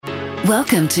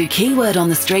Welcome to Keyword on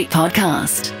the Street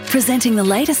podcast, presenting the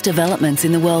latest developments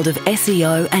in the world of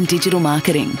SEO and digital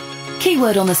marketing.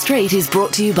 Keyword on the Street is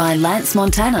brought to you by Lance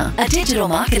Montana, a digital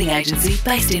marketing agency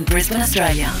based in Brisbane,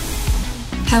 Australia.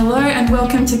 Hello and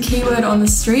welcome to Keyword on the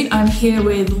Street. I'm here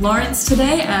with Lawrence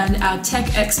today and our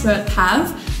tech expert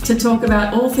Pav to talk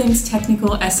about all things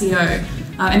technical SEO.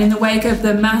 And in the wake of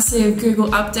the massive Google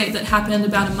update that happened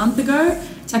about a month ago,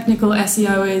 technical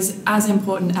SEO is as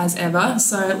important as ever.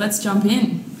 So let's jump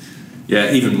in.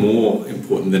 Yeah, even more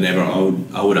important than ever,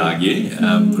 I would argue.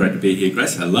 Great to be here,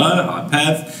 Grace. Hello. Hi,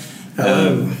 Pav.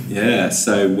 Hello.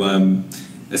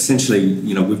 Essentially,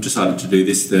 we've decided to do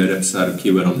this third episode of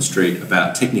Keyword on the Street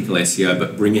about technical SEO,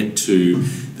 but bring it to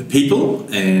the people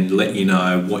and let you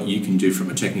know what you can do from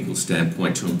a technical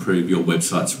standpoint to improve your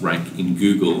website's rank in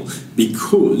Google,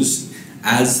 because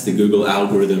as the Google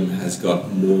algorithm has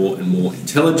got more and more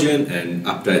intelligent and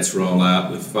updates roll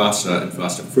out with faster and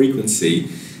faster frequency,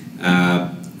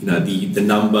 the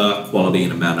number, quality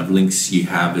and amount of links you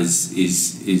have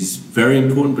is very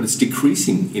important, but it's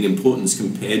decreasing in importance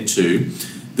compared to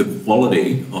the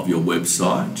quality of your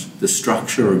website, the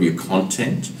structure of your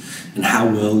content, and how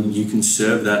well you can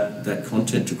serve that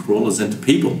content to crawlers and to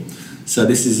people. So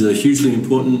this is a hugely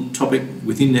important topic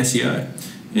within SEO.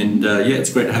 And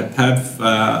it's great to have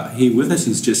Pav here with us.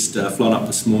 He's just flown up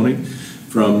this morning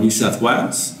from New South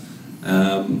Wales,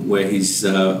 where he's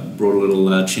brought a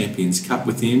little Champions Cup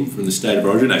with him from the State of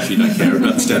Origin. Actually, you don't care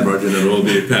about the State of Origin at all,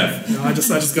 do you, Pav? No, I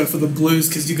just go for the Blues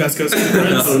because you guys go for the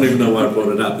Reds. I don't even know why I brought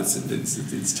it up.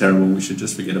 It's terrible. We should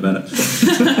just forget about it.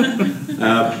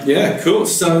 Cool.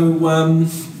 So,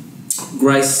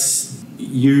 Grace,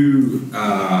 you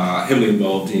are heavily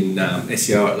involved in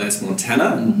SEO at Lance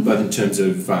Montana, both in terms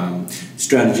of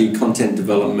strategy, content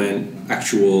development,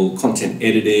 actual content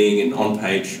editing and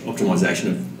on-page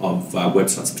optimization of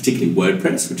websites, particularly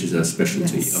WordPress, which is a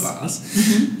specialty of ours.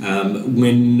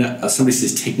 When somebody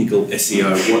says technical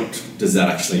SEO, what does that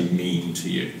actually mean to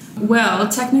you? Well,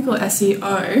 technical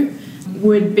SEO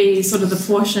would be sort of the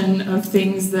portion of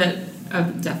things that are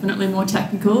definitely more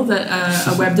technical that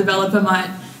a web developer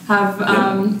might have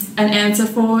an answer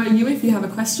for you if you have a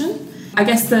question. I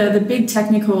guess the big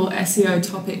technical SEO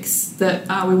topics that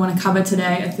we want to cover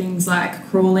today are things like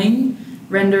crawling,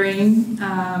 rendering,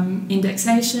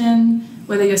 indexation,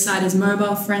 whether your site is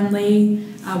mobile friendly,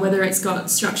 whether it's got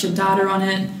structured data on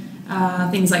it,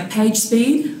 things like page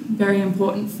speed, very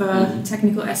important for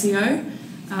technical SEO.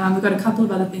 We've got a couple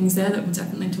of other things there that we'll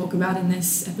definitely talk about in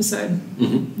this episode.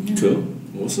 Cool,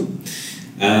 awesome.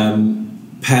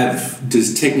 Pav,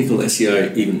 does technical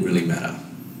SEO even really matter?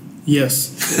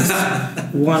 Yes,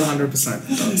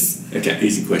 100% it does. Okay,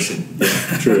 easy question.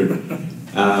 Yeah, true.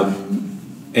 I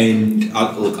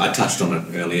touched on it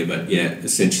earlier, but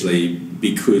essentially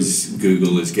because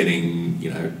Google is getting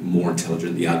more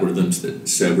intelligent, the algorithms that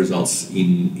serve results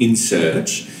in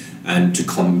search, and to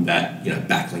combat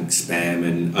backlink spam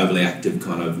and overly active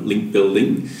kind of link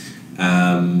building,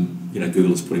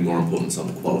 Google is putting more importance on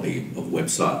the quality of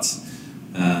websites.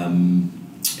 And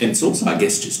it's also, I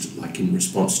guess, just like in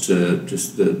response to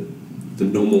just the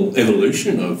normal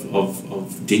evolution of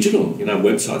digital.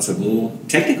 Websites are more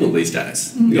technical these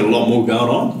days. They've got a lot more going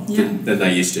on than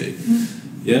they used to.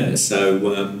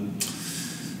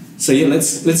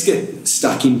 Let's get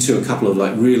stuck into a couple of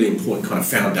really important kind of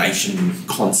foundation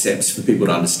concepts for people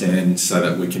to understand so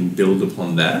that we can build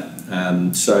upon that.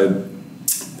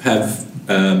 Pav,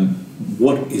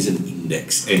 what is an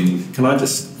index? And can I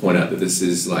just point out that this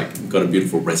is got a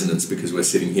beautiful resonance because we're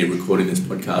sitting here recording this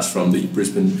podcast from the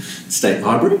Brisbane State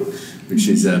Library, which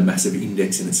is a massive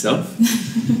index in itself,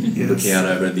 looking out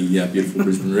over the beautiful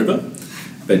Brisbane River.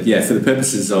 But for the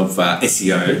purposes of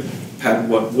SEO, Pat,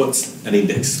 what's an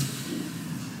index?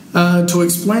 To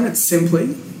explain it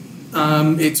simply,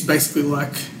 it's basically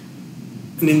like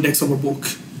an index of a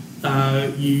book.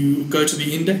 You go to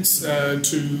the index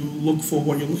to look for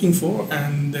what you're looking for,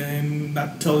 and then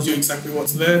that tells you exactly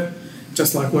what's there.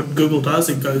 Just like what Google does,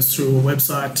 it goes through a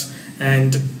website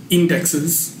and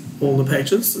indexes all the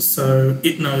pages, so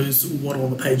it knows what all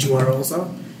the page URLs are,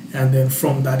 and then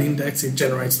from that index it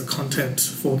generates the content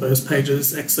for those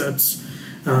pages, excerpts,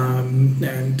 and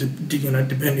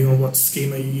depending on what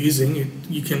schema you're using,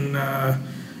 you can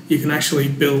actually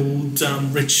build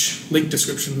rich link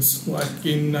descriptions like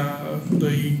in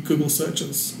the Google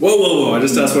searches. Whoa, I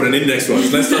just asked what an index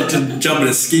was. Let's not jump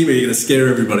into schema, you're going to scare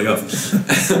everybody off.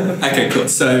 Okay, cool.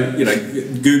 So,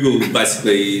 Google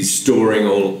basically is storing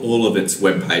all of its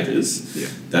web pages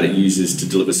that it uses to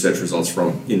deliver search results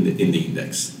from in the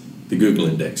index, the Google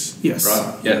index. Yes.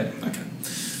 Right? Yeah, okay.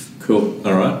 Cool,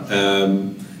 all right.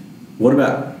 What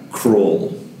about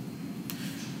crawl?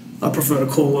 I prefer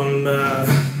to call them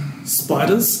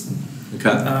spiders.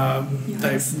 Okay.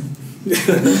 Yes.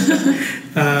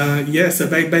 So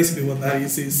basically what that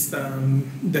is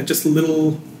they're just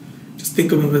just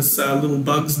think of them as little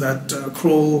bugs that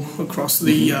crawl across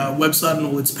the website and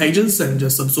all its pages and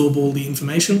just absorb all the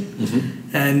information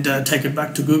and take it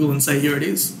back to Google and say, here it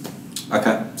is.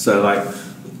 Okay. So like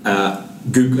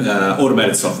Google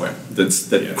automated software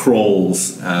that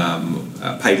crawls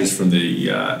pages from the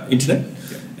internet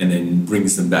and then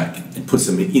brings them back and puts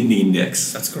them in the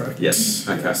index. That's correct. Yes.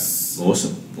 Okay. Yes.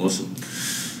 Awesome.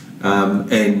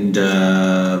 And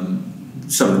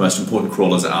some of the most important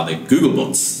crawlers are the Google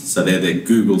bots. So they're the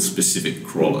Google-specific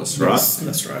crawlers, right? Yes,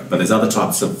 that's right. But there's other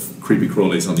types of creepy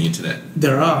crawlers on the internet.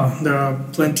 There are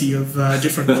plenty of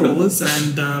different crawlers,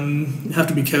 and you have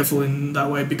to be careful in that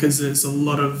way because there's a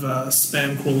lot of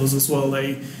spam crawlers as well.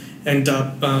 They end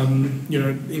up,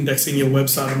 indexing your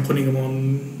website and putting them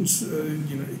on,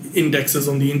 indexes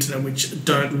on the internet which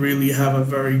don't really have a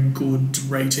very good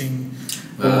rating,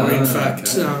 or in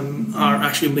fact are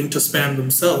actually linked to spam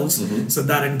themselves. So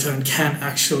that in turn can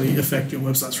actually affect your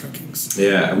website's rankings.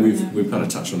 Yeah, and we've kind of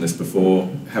touched on this before,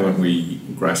 haven't we,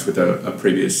 Grace, with a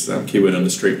previous Keyword on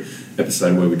the Street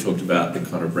episode where we talked about the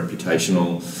kind of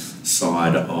reputational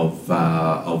side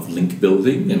of link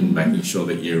building and making sure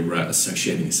that you're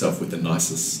associating yourself with the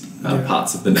nicest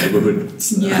parts of the neighbourhood,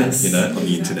 Yes, on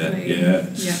the internet. Yeah.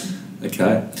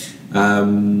 Okay.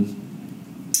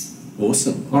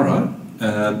 Awesome. All right.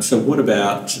 So what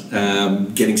about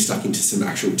getting stuck into some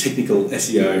actual technical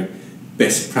SEO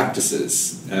best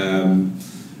practices?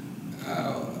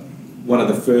 One of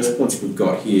the first points we've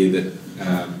got here that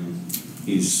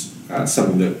is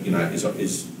something that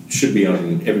should be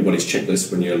on everybody's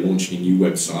checklist when you're launching a new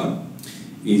website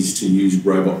is to use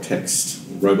robots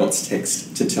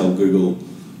text to tell Google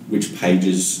which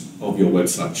pages of your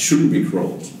website shouldn't be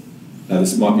crawled. Now,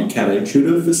 this might be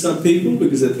counterintuitive for some people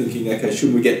because they're thinking, okay,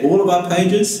 shouldn't we get all of our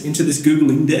pages into this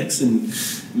Google index and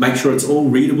make sure it's all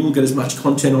readable, get as much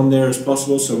content on there as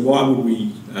possible? So why would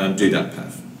we do that,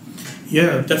 Pav?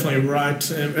 Yeah, definitely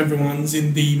right. Everyone's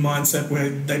in the mindset where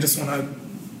they just want to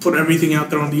put everything out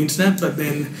there on the internet, but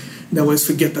then they always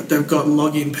forget that they've got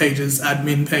login pages,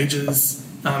 admin pages,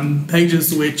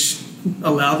 pages which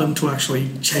allow them to actually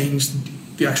change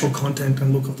the actual content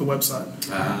and look of the website.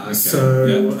 Okay.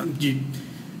 So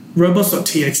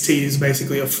robots.txt is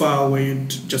basically a file where you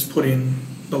just put in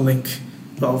the link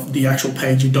of the actual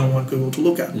page you don't want Google to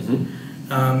look at.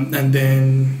 And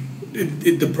then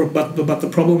but the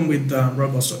problem with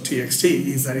robots.txt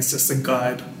is that it's just a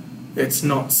guide. It's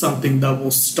not something that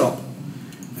will stop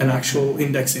an actual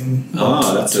indexing.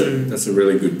 That's a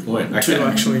really good point. Okay. To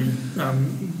actually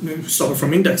stop it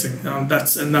from indexing.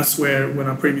 That's where, when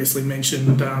I previously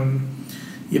mentioned,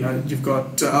 you've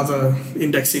got other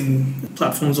indexing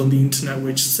platforms on the internet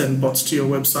which send bots to your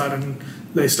website and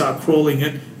they start crawling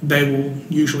it. They will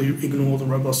usually ignore the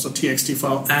robots.txt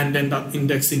file and end up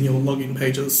indexing your login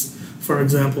pages, for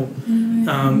example.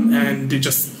 And it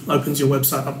just opens your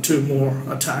website up to more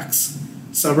attacks.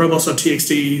 So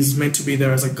robots.txt is meant to be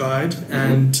there as a guide,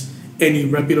 and any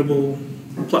reputable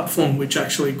platform which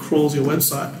actually crawls your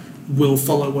website will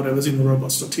follow whatever's in the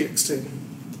robots.txt.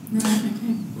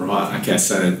 Right. Okay.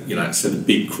 So the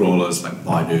big crawlers like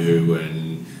Baidu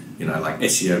and like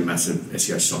massive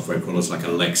SEO software crawlers like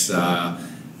Alexa,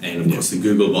 and of course the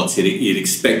Google bots, you'd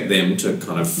expect them to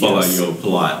kind of follow your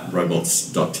polite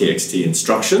robots.txt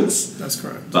instructions. That's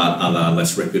correct. But other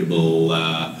less reputable,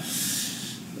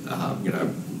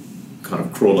 kind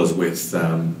of crawlers with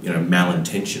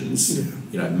malintentions,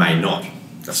 may not.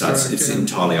 That's so correct, it's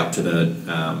entirely up to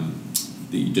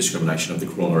the discrimination of the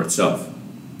crawler itself.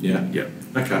 Yeah.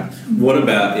 Okay. What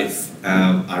about if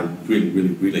I really,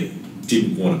 really, really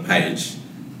didn't want a page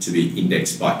to be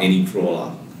indexed by any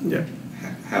crawler? Yeah.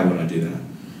 How would I do that?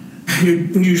 You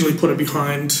usually put it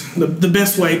behind. The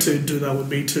best way to do that would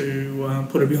be to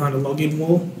put it behind a login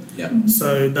wall. Yeah.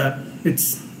 So that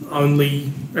it's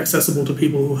only accessible to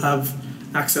people who have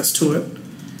access to it.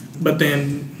 But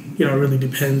then, it really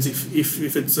depends if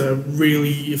it's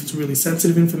really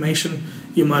sensitive information,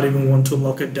 you might even want to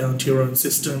lock it down to your own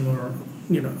system or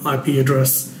IP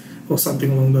address or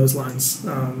something along those lines,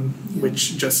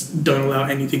 which just don't allow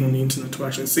anything on the internet to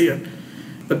actually see it.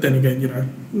 But then again,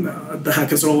 the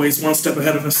hackers are always one step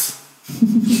ahead of us.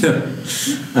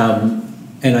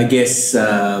 And I guess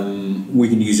we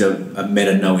can use a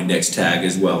meta no index tag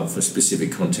as well for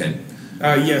specific content.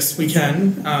 Yes, we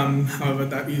can. However,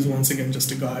 that is once again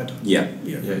just a guide. Yeah.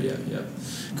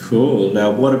 Cool. Now,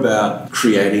 what about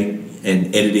creating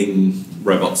and editing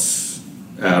robot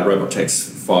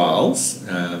text files?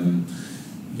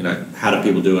 how do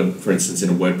people do it, for instance, in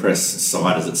a WordPress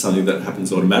site? Is it something that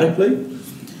happens automatically?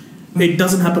 It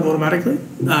doesn't happen automatically.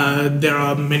 There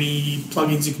are many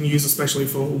plugins you can use, especially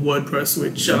for WordPress,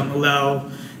 which allow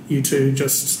you to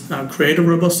just create a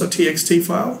robots.txt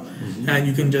file, and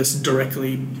you can just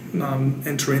directly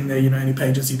enter in there, any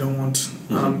pages you don't want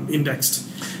indexed.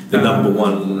 The number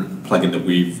one plugin that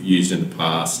we've used in the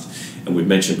past, and we've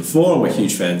mentioned before, and we're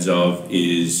huge fans of,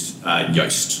 is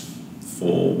Yoast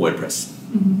for WordPress.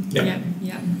 Yeah.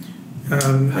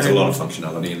 Has a lot of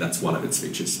functionality, and that's one of its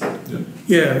features.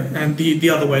 Yeah, and the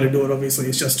other way to do it, obviously,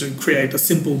 is just to create a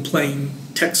simple plain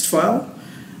text file.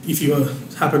 If you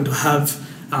happen to have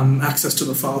access to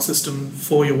the file system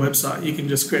for your website, you can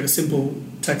just create a simple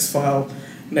text file,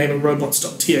 name it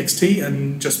robots.txt,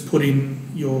 and just put in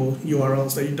your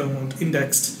URLs that you don't want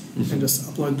indexed, and just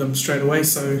upload them straight away.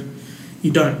 So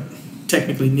you don't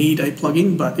technically need a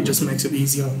plugin, but it just makes it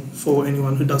easier for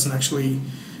anyone who doesn't actually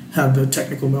have the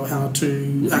technical know-how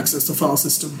to access the file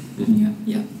system.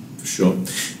 Yeah. For sure.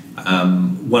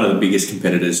 One of the biggest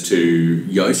competitors to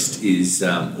Yoast is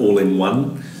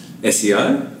All-in-One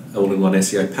SEO, All-in-One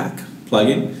SEO Pack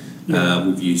plugin.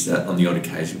 We've used that on the odd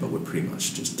occasion, but we're pretty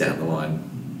much just down the line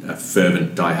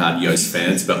fervent die-hard Yoast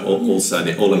fans, but also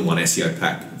the All-in-One SEO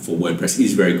Pack for WordPress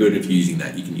is very good. If you're using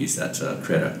that, you can use that to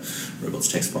create a robots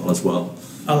text file as well.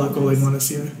 I like All-in-One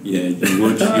SEO. Yeah, you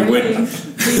would. You would.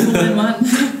 All-in-one.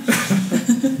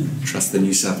 Trust the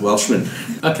New South Welshman.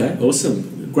 Okay,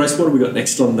 awesome. Grace, what have we got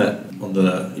next on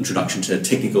the introduction to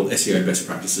technical SEO best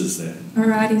practices there?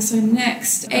 Alrighty, so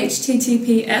next,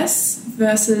 HTTPS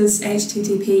versus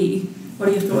HTTP. What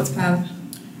are your thoughts, Pav?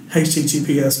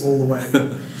 HTTPS all the way.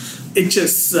 It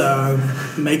just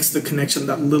makes the connection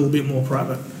that little bit more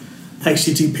private.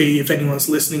 HTTP, if anyone's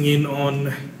listening in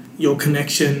on your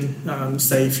connection,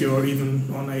 say if you're even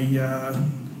on a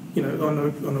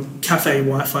cafe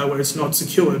Wi-Fi where it's not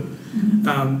secured,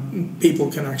 people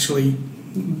can actually,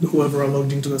 whoever are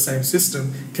logged into the same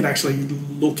system, can actually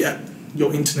look at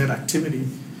your internet activity.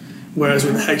 Whereas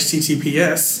with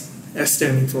HTTPS, S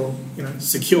standing for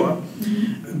secure,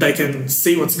 they can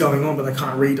see what's going on, but they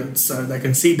can't read it. So they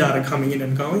can see data coming in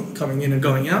and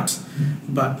going out,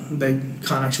 but they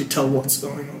can't actually tell what's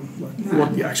going on,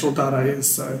 what the actual data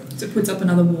is. So it puts up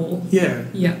another wall. Yeah.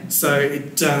 So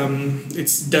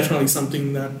it's definitely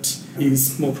something that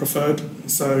is more preferred.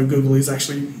 So Google is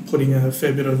actually putting a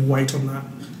fair bit of weight on that,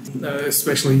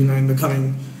 especially in the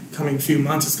coming few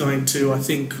months. It's going to, I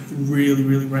think, really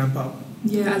ramp up.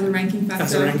 Yeah, as a ranking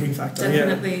factor.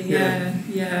 Definitely,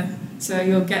 yeah. So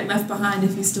you'll get left behind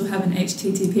if you still have an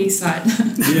HTTP site.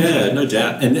 Yeah, no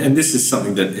doubt. And this is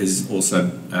something that is also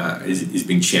is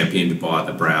being championed by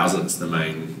the browsers, the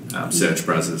main search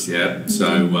browsers. Yeah.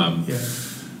 So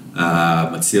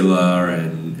Mozilla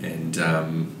and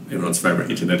everyone's favourite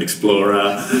Internet Explorer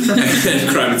and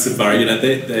Chrome and Safari.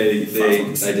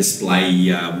 They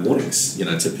display warnings,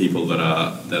 to people that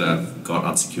have got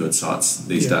unsecured sites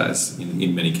these days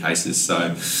in many cases.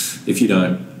 So if you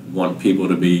don't want people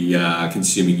to be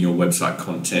consuming your website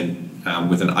content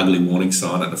with an ugly warning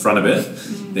sign at the front of it,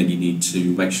 then you need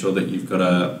to make sure that you've got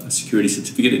a security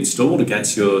certificate installed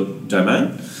against your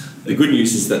domain. The good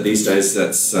news is that these days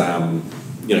that's can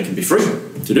be free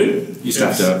to do. You used to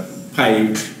have to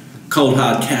pay cold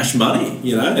hard cash money,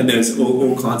 and there's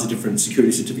all kinds of different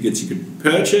security certificates you could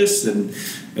purchase, and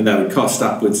they would cost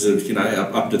upwards of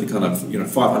up to the kind of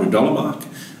 $500 mark.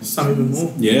 Some even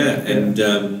more. Yeah,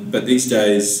 and but these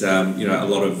days a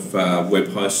lot of web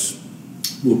hosts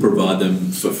will provide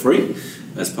them for free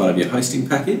as part of your hosting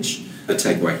package. The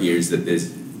takeaway here is that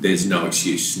there's no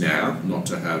excuse now not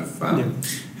to have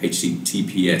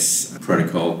HTTPS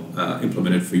protocol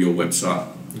implemented for your website.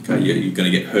 Okay, you're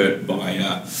going to get hurt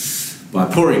by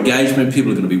poor engagement.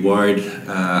 People are going to be worried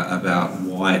about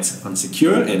why it's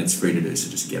unsecure, and it's free to do. So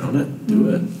just get on it, do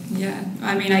it. Yeah,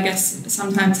 I mean, I guess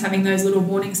sometimes having those little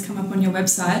warnings come up on your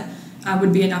website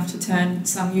would be enough to turn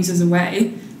some users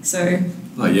away. So.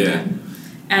 Oh yeah.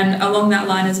 And along that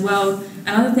line as well,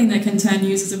 another thing that can turn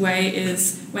users away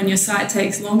is when your site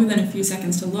takes longer than a few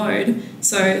seconds to load.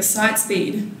 So site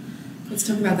speed. Let's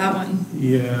talk about that one.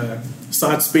 Yeah,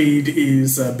 site speed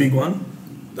is a big one.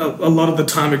 A lot of the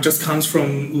time it just comes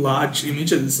from large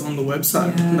images on the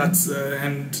website.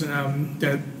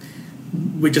 Yeah.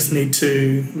 We just need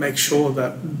to make sure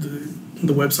that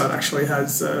the website actually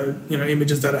has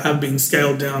images that have been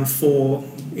scaled down for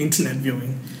internet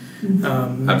viewing.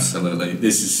 Absolutely.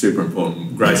 This is super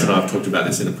important. Grace and I have talked about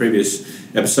this in a previous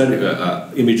episode,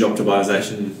 image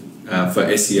optimization for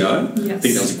SEO. Yes. I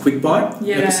think that was a quick bite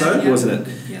episode, wasn't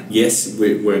it? Yeah. Yes,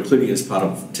 we're including it as part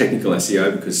of technical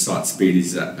SEO because site speed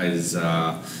is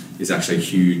is actually a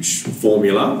huge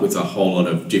formula with a whole lot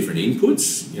of different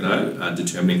inputs,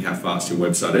 determining how fast your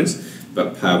website is.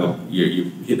 But Pav,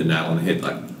 you hit the nail on the head,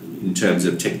 like in terms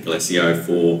of technical SEO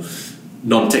for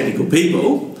non-technical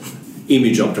people,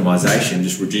 image optimization,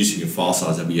 just reducing your file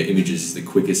size of your images is the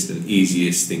quickest and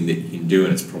easiest thing that you can do,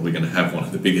 and it's probably going to have one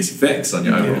of the biggest effects on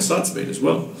your overall site speed as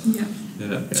well. Yeah.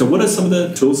 So what are some of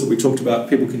the tools that we talked about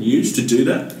people can use to do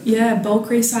that? Yeah, bulk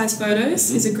resize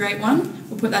photos is a great one.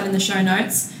 We'll put that in the show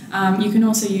notes. You can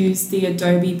also use the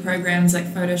Adobe programs like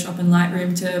Photoshop and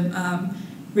Lightroom to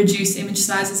reduce image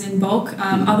sizes in bulk.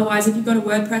 Otherwise, if you've got a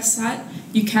WordPress site,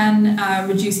 you can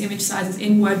reduce image sizes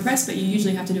in WordPress, but you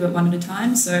usually have to do it one at a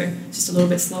time, so just a little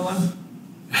bit slower.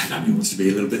 Nobody wants to be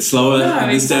a little bit slower in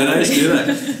this day and age, do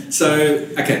they?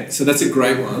 So that's a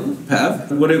great one, Pav.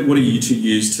 What do you two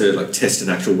use to test an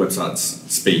actual website's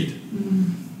speed?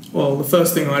 Well, the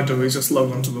first thing I do is just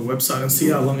log onto the website and see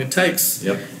how long it takes.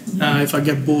 Yep. If I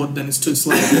get bored, then it's too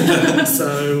slow.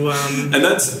 And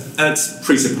that's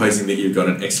presupposing that you've got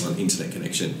an excellent internet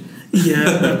connection.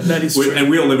 Yeah, that is true. And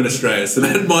we all live in Australia, so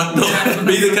that might not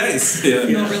be the case. Yeah.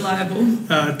 Not reliable.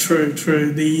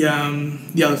 True. The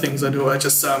other things I do, I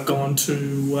just go on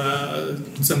to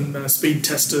some speed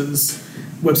testers,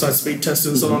 website speed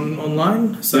testers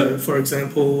online. So, for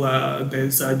example,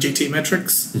 there's GT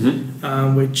Metrics,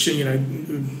 which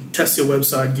tests your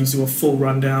website, gives you a full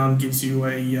rundown, gives you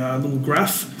a little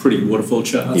graph. Pretty waterfall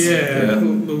charts. Yeah, a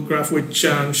little graph which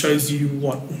shows you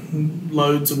what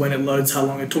loads, when it loads, how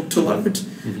long it took to load,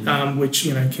 which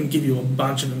can give you a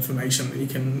bunch of information that you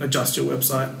can adjust your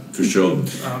website. For sure.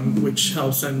 Which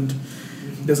helps. And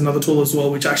there's another tool as well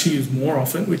which I actually use more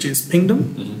often, which is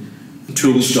Pingdom.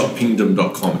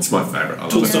 Tools.pingdom.com. It's my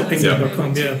favourite.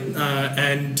 Tools.pingdom.com,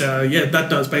 that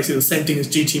does basically the same thing as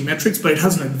GT Metrics, but it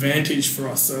has an advantage for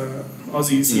us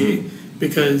Aussies here,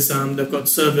 because they've got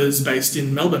servers based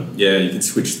in Melbourne. Yeah, you can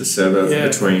switch the server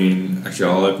between, actually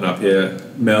I'll open up here,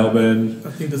 Melbourne,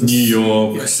 I think there's New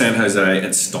York, San Jose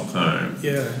and Stockholm.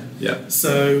 Yeah.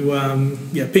 So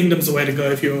Pingdom's the way to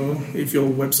go if your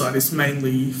website is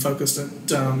mainly focused at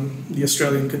the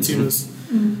Australian consumers.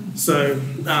 So,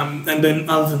 and then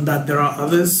other than that, there are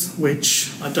others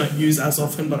which I don't use as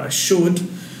often, but I should.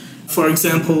 For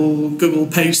example, Google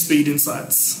Page Speed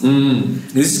Insights.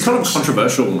 This is kind of a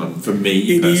controversial one for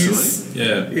me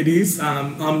personally. It is.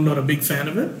 I'm not a big fan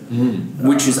of it.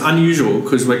 Which is unusual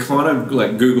because we're kind of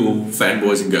like Google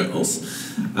fanboys and girls.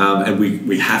 And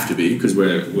we have to be because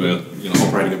we're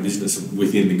operating a business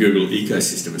within the Google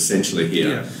ecosystem essentially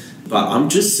here. Yeah. But I'm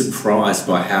just surprised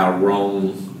by how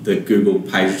wrong the Google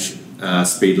page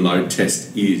speed load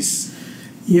test is.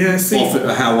 Yeah,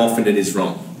 how often it is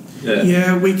wrong.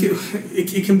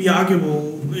 It can be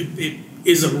arguable.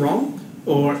 Is it wrong,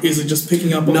 or is it just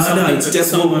picking up on something? No, it's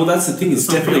definitely. Well, that's the thing. It's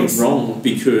definitely wrong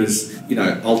because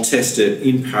I'll test it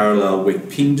in parallel with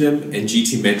Pingdom and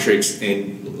GT Metrics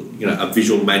and a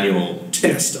visual manual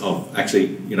test of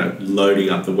actually loading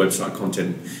up the website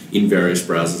content in various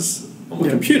browsers on my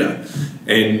computer,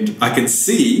 and I can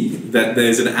see that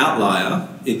there's an outlier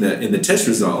in the test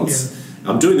results.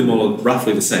 I'm doing them all at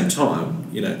roughly the same time,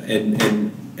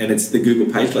 and it's the Google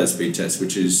Page Load Speed Test,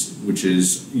 which is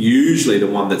usually the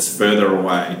one that's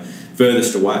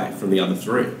furthest away from the other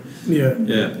three. Yeah.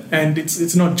 And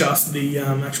it's not just the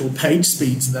actual page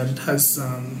speeds that it has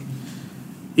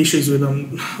issues with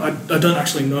them. I don't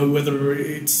actually know whether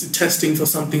it's testing for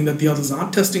something that the others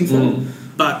aren't testing for,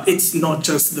 but it's not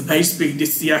just the page speed,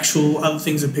 it's the actual other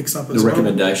things it picks up as well.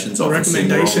 Recommendations compared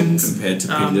to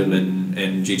Pingdom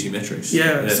and GT Metrics.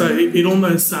 So it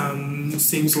almost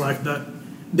seems like that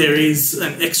there is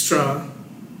an extra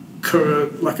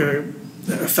criteria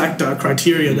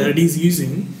that it is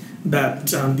using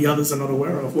that the others are not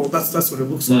aware of. Well, that's what it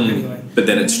looks like anyway. But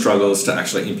then it struggles to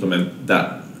actually implement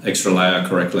that extra layer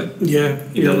correctly.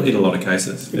 In a lot of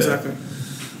cases. Exactly.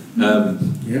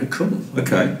 Cool.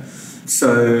 Okay.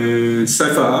 So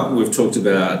far we've talked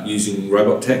about using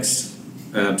robot text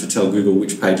to tell Google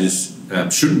which pages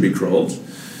shouldn't be crawled.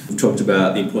 We've talked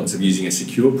about the importance of using a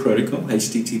secure protocol,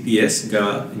 HTTPS, and go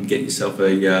out and get yourself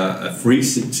a free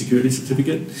security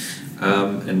certificate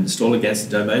and install against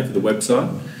the domain for the website.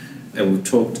 And we've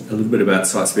talked a little bit about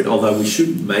site speed, although we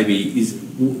should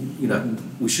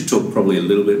talk probably a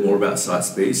little bit more about site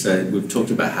speed. So we've talked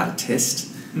about how to test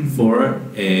for it,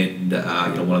 and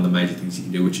one of the major things you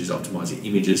can do, which is optimize your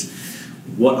images.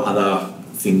 What other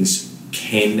things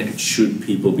can and should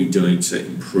people be doing to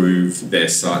improve their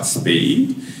site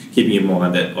speed? Keeping in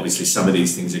mind that obviously some of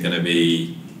these things are going to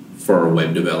be for a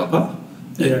web developer.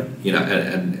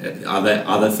 And are there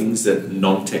other things that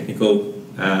non-technical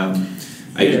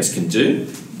agents can do?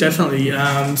 Definitely.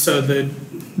 So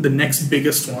the next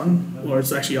biggest one, or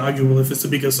it's actually arguable if it's the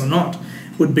biggest or not,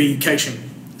 would be caching.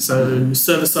 So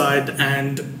server-side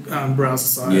and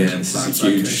browser-side. Yeah, this is a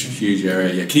huge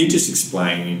area. Yeah. Can you just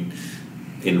explain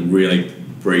in really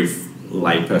brief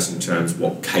layperson terms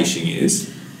what caching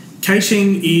is?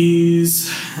 Caching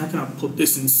is, how can I put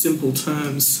this in simple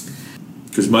terms?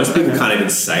 Because most people can't even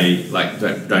say, like,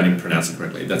 don't even pronounce it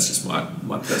correctly. That's just my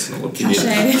personal opinion.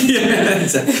 Yeah,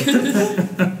 exactly.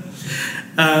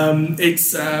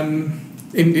 It's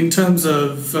in terms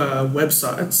of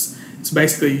websites. It's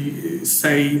basically it's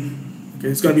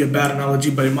going to be a bad analogy,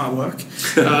 but it might work.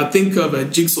 Think of a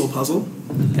jigsaw puzzle,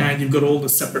 and you've got all the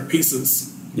separate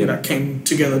pieces that came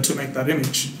together to make that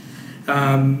image.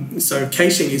 So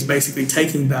caching is basically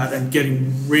taking that and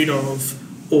getting rid of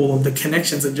all of the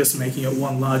connections and just making it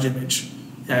one large image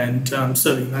and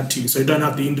serving that to you. So you don't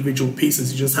have the individual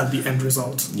pieces, you just have the end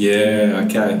result. Yeah,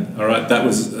 okay. All right, that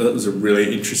was a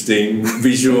really interesting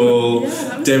visual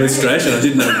demonstration. I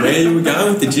didn't know where you were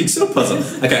going with the jigsaw puzzle.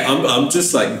 Okay, I'm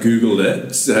just like Googled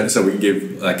it so we can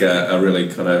give like a really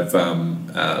kind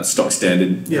of stock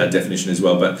standard definition as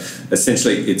well. But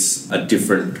essentially it's a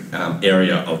different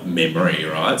area of memory,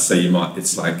 right? So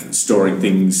it's like storing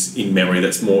things in memory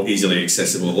that's more easily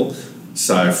accessible.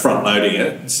 So front loading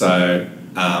it, so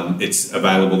it's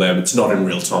available there, but it's not in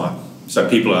real time. So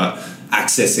people are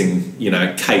accessing,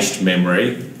 cached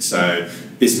memory. So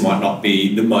this might not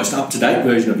be the most up-to-date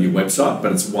version of your website,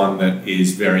 but it's one that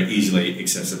is very easily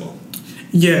accessible.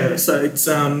 Yeah, so it's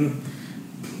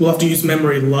we'll have to use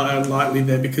memory lightly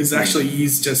there, because it actually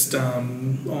is just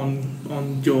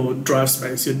on your drive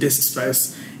space, your disk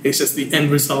space. It's just the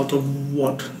end result of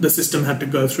what the system had to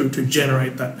go through to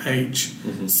generate that page.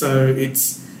 Mm-hmm. So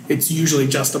it's usually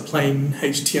just a plain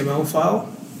HTML file,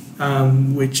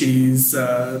 which is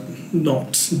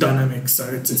not dynamic. So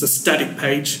it's a static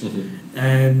page,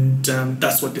 and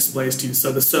that's what displays to you.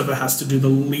 So the server has to do the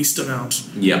least amount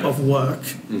of work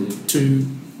to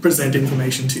present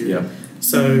information to you. Yep.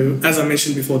 So as I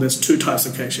mentioned before, there's two types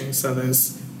of caching. So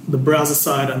there's the browser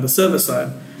side and the server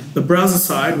side. The browser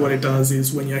side, what it does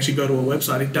is when you actually go to a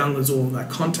website, it downloads all of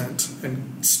that content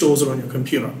and stores it on your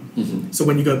computer. Mm-hmm. So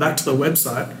when you go back to the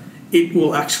website, it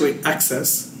will actually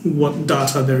access what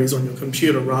data there is on your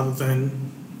computer rather than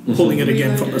pulling it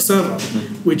again from the server,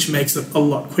 which makes it a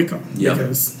lot quicker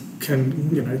because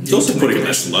it's also putting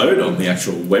less load on the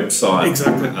actual website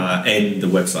and the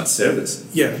website servers.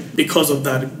 Yeah, because of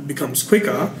that, it becomes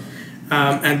quicker,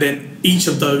 and then each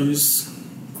of those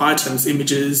items,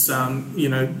 images,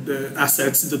 the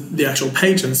assets, the actual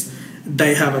pages,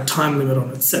 they have a time limit on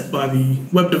it set by the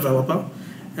web developer,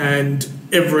 and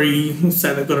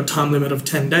say they've got a time limit of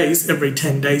 10 days, every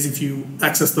 10 days if you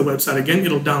access the website again,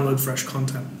 it'll download fresh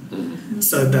content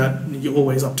so that you're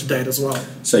always up to date as well.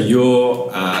 So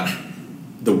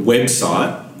the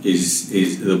website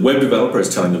is the web developer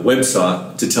is telling the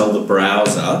website to tell the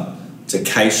browser to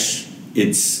cache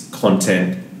its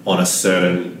content on a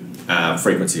certain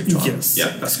frequency of time. Yes,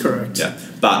 that's correct. Yeah,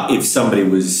 but if somebody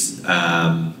was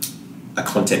a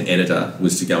content editor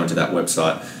was to go into that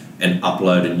website and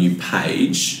upload a new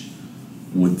page,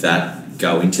 would that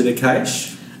go into the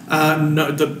cache?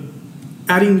 No,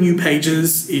 adding new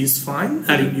pages is fine.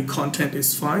 Adding new content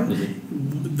is fine.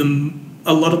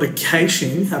 A lot of the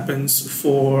caching happens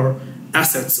for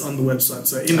assets on the website,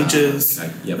 so images,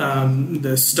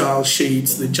 the style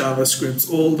sheets, the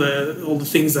JavaScripts, all the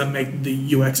things that make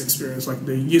the UX experience, like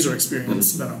the user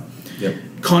experience, better. Yep.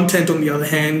 Content, on the other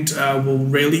hand, will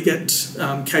rarely get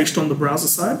cached on the browser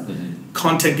side.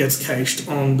 Content gets cached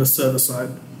on the server side.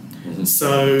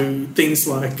 So things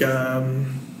like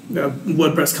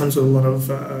WordPress comes with a lot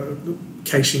of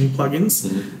caching plugins.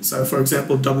 So, for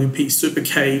example, WP Super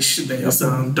Cache, there's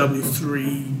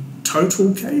W3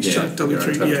 Total Cache,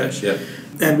 W3, Cache,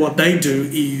 and what they do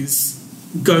is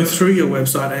go through your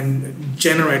website and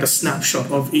generate a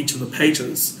snapshot of each of the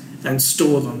pages and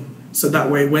store them. So that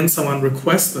way, when someone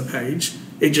requests the page,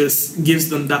 it just gives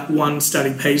them that one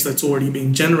static page that's already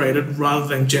been generated rather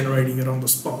than generating it on the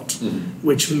spot,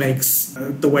 which makes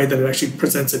the way that it actually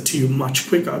presents it to you much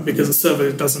quicker, because the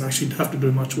server doesn't actually have to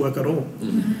do much work at all.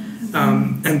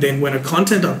 And then when a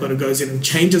content uploader goes in and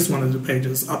changes one of the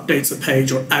pages, updates a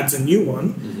page or adds a new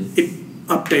one, it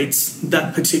updates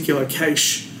that particular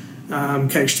cached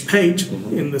page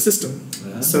in the system.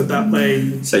 So that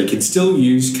way... So you can still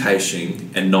use caching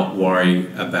and not worry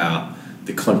about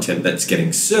the content that's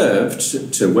getting served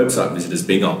to website visitors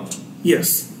being old.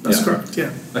 Yes, that's correct,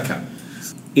 Okay.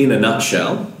 In a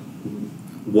nutshell,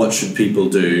 what should people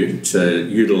do to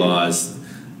utilise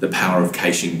the power of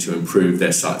caching to improve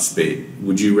their site speed?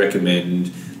 Would you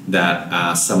recommend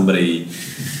that somebody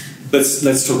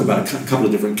Let's talk about a couple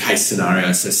of different case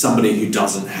scenarios. So somebody who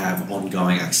doesn't have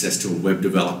ongoing access to a web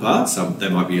developer, so they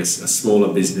might be a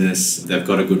smaller business, they've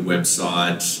got a good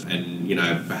website and,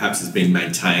 perhaps it's being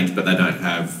maintained, but they don't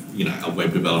have, a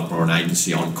web developer or an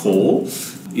agency on call.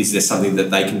 Is there something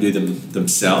that they can do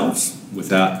themselves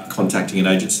without contacting an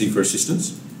agency for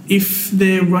assistance? If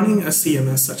they're running a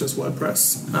CMS such as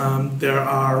WordPress, there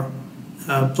are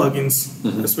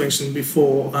plugins, as mentioned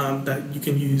before, that you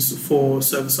can use for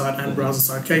server-side and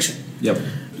browser-side caching. Yep.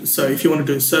 So if you want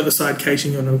to do server-side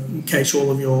caching, you want to cache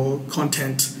all of your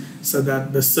content so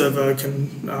that the server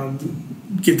can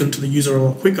give them to the user a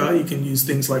lot quicker, you can use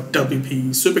things like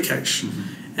WP Supercache.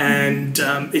 And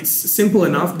it's simple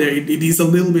enough. It is a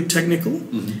little bit technical,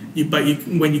 but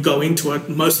when you go into it,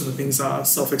 most of the things are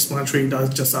self-explanatory. It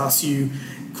does just ask you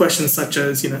questions such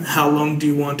as, how long do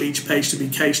you want each page to be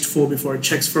cached for before it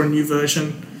checks for a new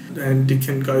version, and it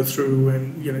can go through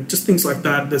and just things like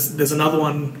that. There's another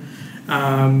one.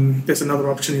 There's another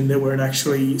option in there where it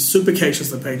actually super caches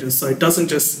the pages, so it doesn't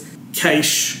just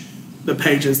cache the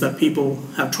pages that people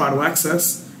have tried to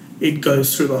access. It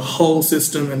goes through the whole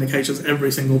system and it caches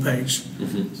every single page.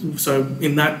 So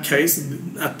in that case,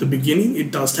 at the beginning,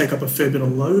 it does take up a fair bit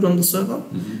of load on the server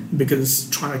because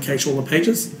it's trying to cache all the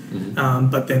pages.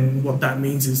 But then what that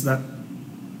means is that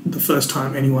the first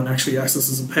time anyone actually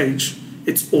accesses a page,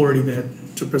 it's already there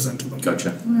to present to them.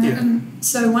 Gotcha. Right. Yeah.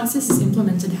 So once this is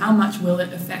implemented, how much will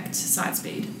it affect site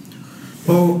speed?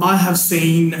 Well, I have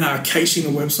seen caching a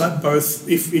website, both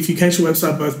if you cache a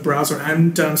website both browser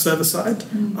and server side,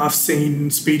 I've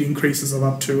seen speed increases of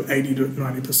up to 80 to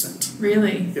 90%.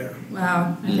 Really? Yeah.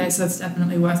 Wow. Okay, so it's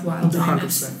definitely worthwhile doing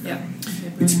 100%. it. Yeah.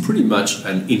 Okay, It's pretty much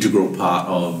an integral part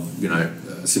of,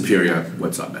 superior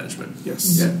website management.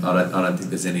 Yes. Yeah, I don't think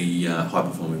there's any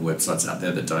high-performing websites out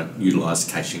there that don't utilise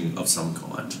caching of some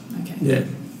kind. Okay. Yeah.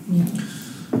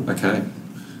 Okay.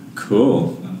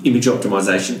 Cool. Image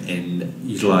optimization and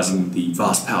utilising the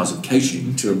vast powers of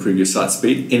caching to improve your site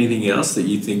speed. Anything else that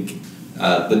you think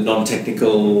the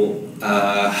non-technical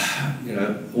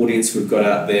audience we've got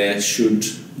out there should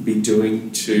be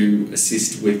doing to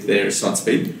assist with their site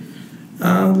speed?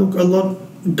 Look, a lot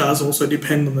does also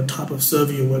depend on the type of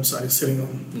server your website is sitting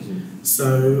on.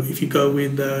 So if you go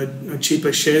with a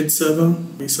cheaper shared server,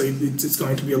 obviously it's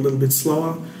going to be a little bit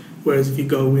slower. Whereas if you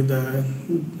go with a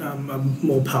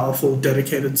more powerful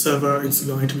dedicated server, it's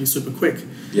going to be super quick.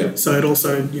 Yeah. So it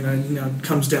also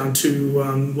comes down to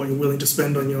what you're willing to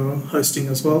spend on your hosting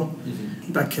as well.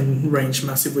 That can range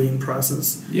massively in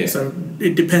prices. Yeah. So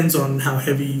it depends on how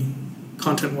heavy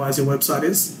content-wise your website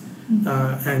is,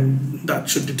 and that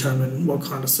should determine what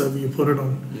kind of server you put it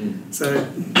on. So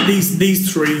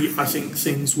these three, I think,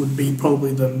 things would be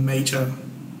probably the major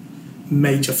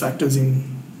factors in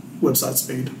website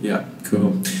speed. Yeah,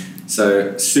 cool.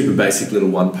 So super basic little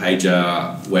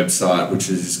one-pager website which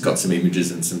has got some images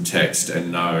and some text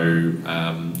and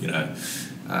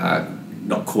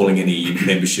not calling any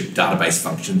membership database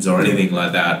functions or anything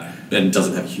like that, and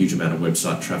doesn't have a huge amount of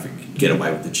website traffic. Get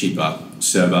away with the cheaper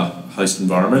server host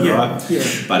environment, right? Yeah.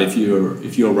 But if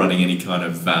you're running any kind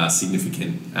of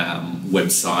significant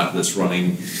website that's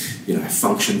running,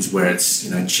 functions where it's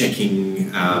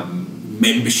checking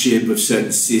membership of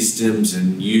certain systems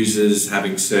and users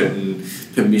having certain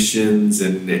permissions,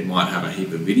 and it might have a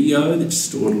heap of video that's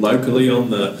stored locally on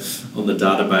the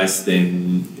database,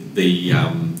 then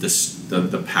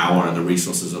the power and the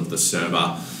resources of the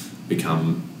server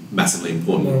become massively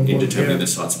important in determining the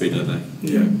site speed, don't they?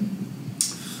 Yeah.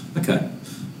 Okay,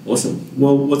 awesome.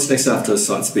 Well, what's next after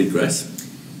site speed, Grace?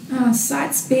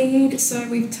 Site speed, so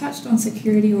we've touched on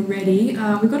security already.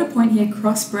 We've got a point here,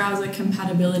 cross-browser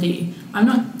compatibility. I'm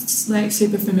not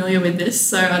super familiar with this,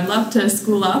 so I'd love to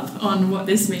school up on what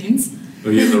this means.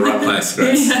 Well, you're in the right place,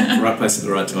 Grace. Right place at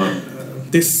the right time.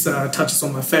 This touches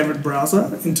on my favourite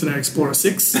browser, Internet Explorer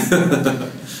 6.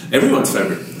 Everyone's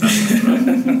favourite browser,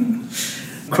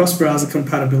 right? Cross-browser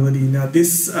compatibility. Now,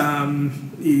 this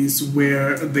is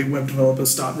where the web developers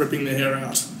start ripping their hair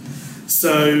out.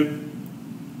 So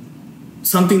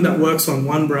something that works on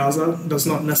one browser does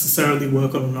not necessarily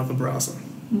work on another browser.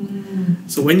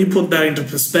 So when you put that into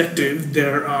perspective,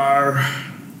 there are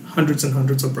hundreds and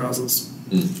hundreds of browsers.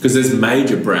 Because there's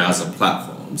major browser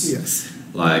platforms. Yes.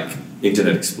 Like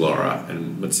Internet Explorer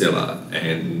and Mozilla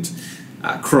and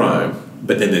Chrome,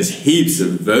 but then there's heaps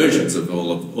of versions of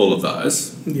all of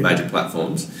those major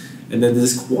platforms. And then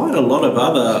there's quite a lot of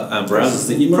other browsers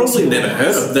that you probably never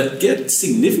heard of that get a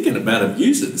significant amount of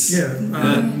users.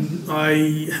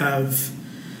 I have,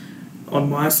 on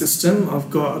my system, I've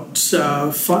got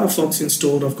Firefox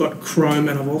installed, I've got Chrome,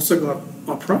 and I've also got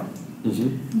Opera.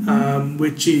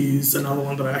 which is another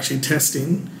one that I actually test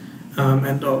in,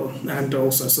 and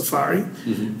also Safari.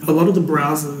 A lot of the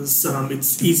browsers,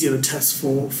 it's easier to test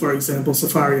for example,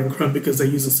 Safari and Chrome, because they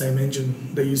use the same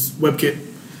engine. They use WebKit.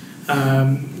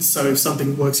 So if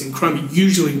something works in Chrome, it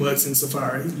usually works in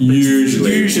Safari.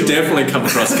 Usually. Definitely come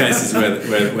across cases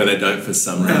where they don't for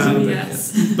some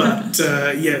reason. But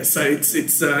so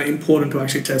it's important to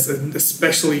actually test it, and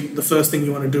especially the first thing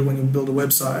you want to do when you build a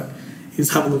website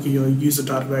is have a look at your user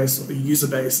database or user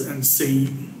base and see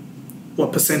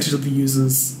what percentage of the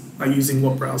users are using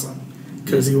what browser,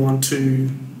 because you want to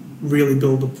really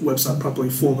build a website properly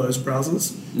for those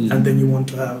browsers, and then you want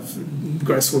to have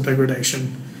graceful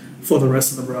degradation for the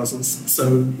rest of the browsers.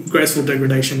 So graceful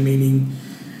degradation meaning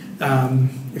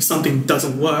if something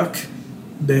doesn't work,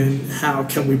 then how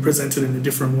can we present it in a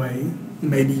different way?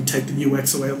 Maybe take the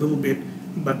UX away a little bit,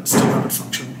 but still have it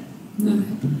functional.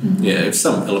 Yeah, if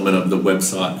some element of the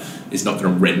website is not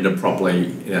going to render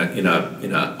properly in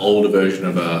a older version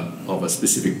of a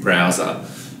specific browser,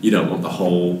 you don't want the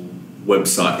whole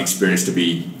website experience to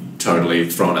be totally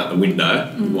thrown out the window.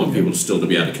 You want people still to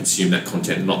be able to consume that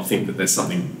content and not think that there's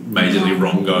something majorly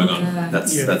wrong going on.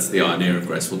 That's the idea of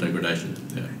graceful degradation.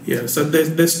 So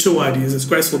there's two ideas. There's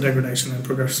graceful degradation and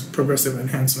progressive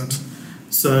enhancement.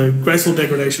 So graceful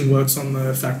degradation works on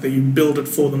the fact that you build it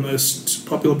for the most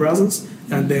popular browsers,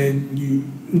 and then you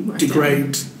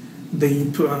degrade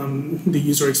the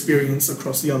user experience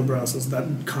across the other browsers that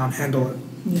can't handle it.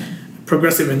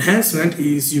 Progressive enhancement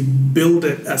is you build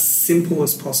it as simple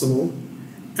as possible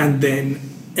and then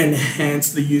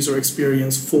enhance the user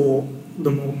experience for the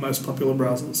most popular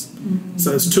browsers.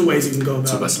 So there's two ways you can go about it.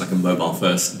 So it's like a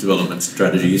mobile-first development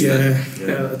strategy, isn't it?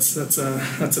 Yeah, that's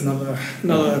another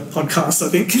podcast, I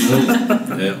think.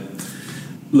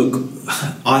 Look,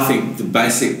 I think the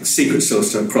basic secret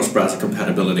sauce to cross-browser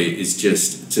compatibility is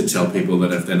just to tell people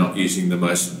that if they're not using the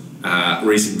most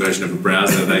recent version of a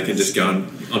browser, they can just go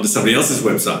onto somebody else's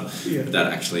website. But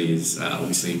that actually is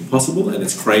obviously impossible, and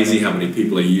it's crazy how many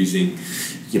people are using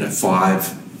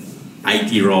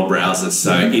 5-8-year-old browsers.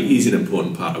 So it is an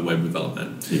important part of web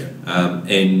development.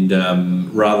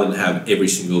 Rather than have every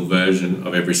single version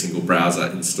of every single browser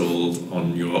installed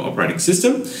on your operating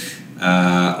system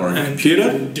or on a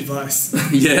computer device,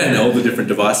 and all the different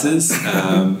devices.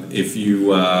 If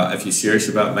you're serious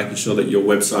about making sure that your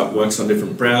website works on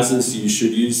different browsers, you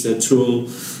should use a tool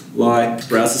like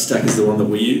BrowserStack is the one that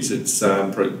we use. It's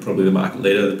probably the market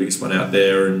leader, the biggest one out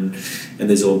there, and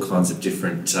there's all kinds of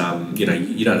different. You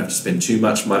don't have to spend too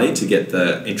much money to get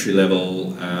the entry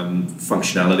level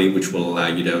functionality, which will allow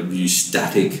you to view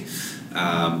static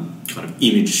kind of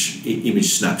image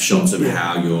snapshots of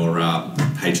how your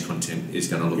page content is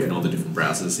going to look in all the different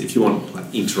browsers. If you want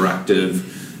like interactive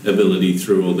ability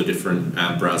through all the different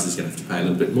browsers, you're going to have to pay a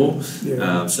little bit more.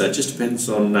 So it just depends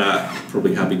on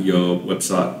probably how big your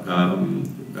website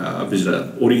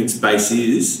visitor audience base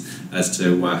is as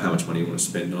to how much money you want to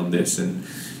spend on this. And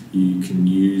you can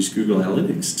use Google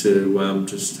Analytics to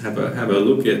just have a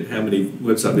look at how many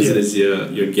website visitors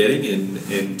you're getting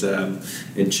and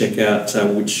check out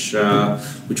which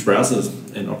browsers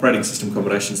and operating system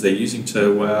combinations they're using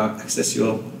to access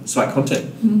your site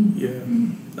content.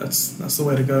 That's the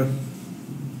way to go.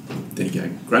 There you go.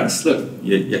 Grace, look,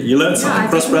 you learned something.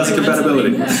 Cross-browser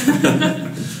compatibility.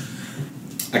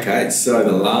 Okay, so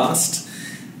the last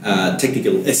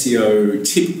technical SEO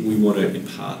tip we want to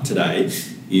impart today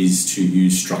is to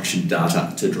use structured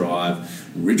data to drive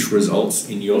rich results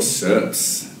in your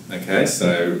SERPs. Okay,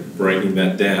 so breaking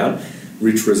that down,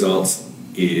 rich results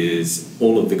is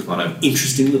all of the kind of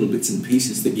interesting little bits and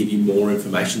pieces that give you more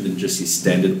information than just your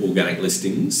standard organic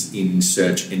listings in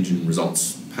search engine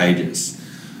results pages.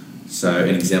 So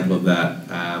an example of that,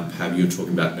 Pav, you were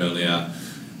talking about earlier,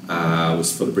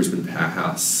 was for the Brisbane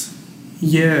Powerhouse.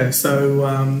 So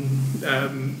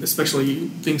especially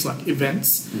things like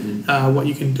events, what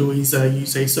you can do is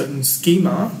use a certain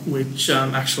schema which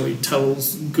actually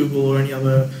tells Google or any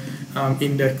other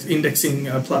indexing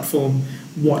platform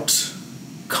what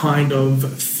kind of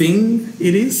thing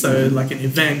it is, so like an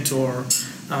event or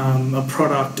a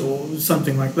product or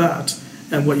something like that.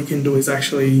 And what you can do is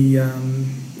actually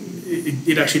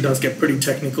it actually does get pretty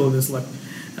technical. There's like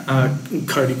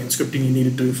coding and scripting you need to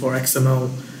do for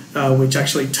XML, which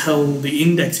actually tell the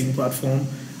indexing platform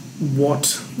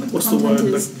what's the word?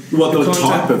 What the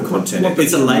type of content.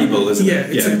 It's a label, isn't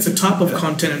it? It's a type of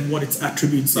content and what its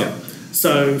attributes are.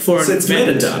 So for it's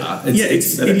metadata.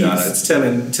 It's metadata. It's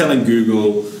telling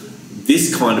Google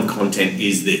this kind of content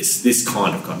is this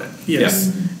kind of content.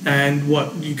 And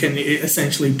what you can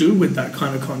essentially do with that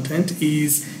kind of content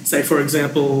is, say for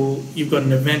example, you've got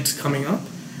an event coming up.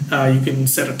 You can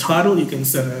set a title. You can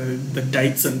set the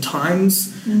dates and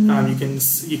times. You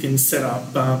can set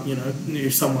up,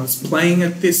 if someone's playing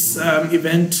at this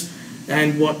event.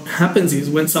 And what happens is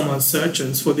when someone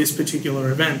searches for this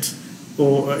particular event,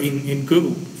 or in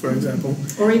Google, for example,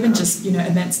 or even just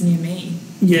events near me.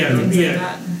 Like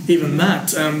that. Even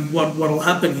that. What'll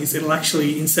happen is it'll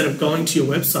actually, instead of going to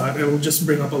your website, it'll just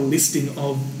bring up a listing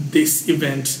of this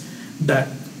event that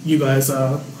you guys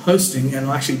are hosting, and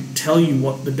it'll actually tell you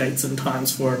what the dates and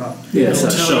times for it are. Yeah, so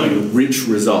show you rich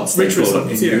results. Rich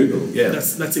results in Google. Yeah,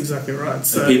 that's exactly right.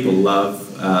 So and people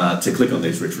love to click on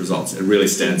these rich results. It really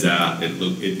stands out.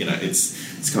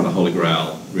 It's kind of holy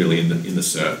grail, really, in the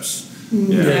SERPs.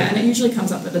 Yeah, and it usually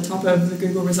comes up at the top of the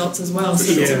Google results as well.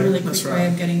 So it's a really quick way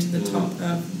of getting to the top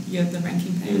of the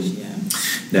ranking page. Yeah.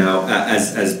 Now,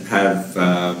 as Pav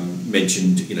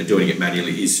mentioned, Mm-hmm. doing it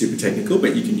manually is super technical,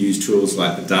 but you can use tools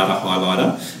like the data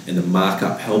highlighter and the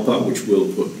markup helper, which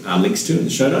we'll put links to in the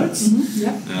show notes,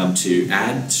 to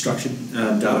add structured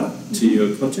data to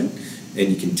your content, and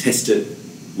you can test it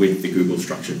with the Google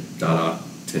structured data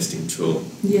testing tool.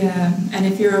 Yeah, and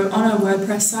if you're on a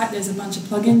WordPress site, there's a bunch of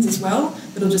plugins as well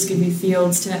that'll just give you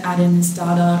fields to add in this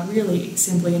data really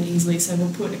simply and easily. So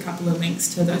we'll put a couple of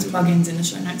links to those plugins in the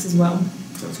show notes as well.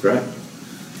 That's great.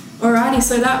 Alrighty,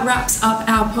 so that wraps up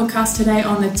our podcast today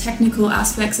on the technical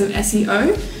aspects of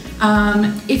SEO.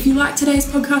 If you like today's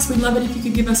podcast, we'd love it if you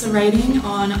could give us a rating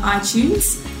on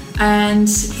iTunes and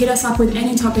hit us up with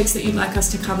any topics that you'd like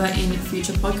us to cover in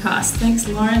future podcasts. Thanks,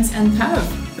 Lawrence and Pav.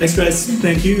 Thanks, Grace.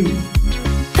 Thank you.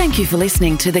 Thank you for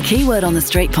listening to the Keyword on the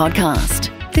Street podcast.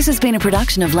 This has been a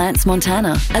production of Lance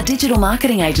Montana, a digital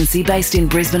marketing agency based in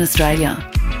Brisbane, Australia.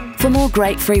 For more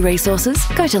great free resources,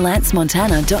 go to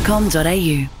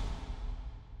lancemontana.com.au.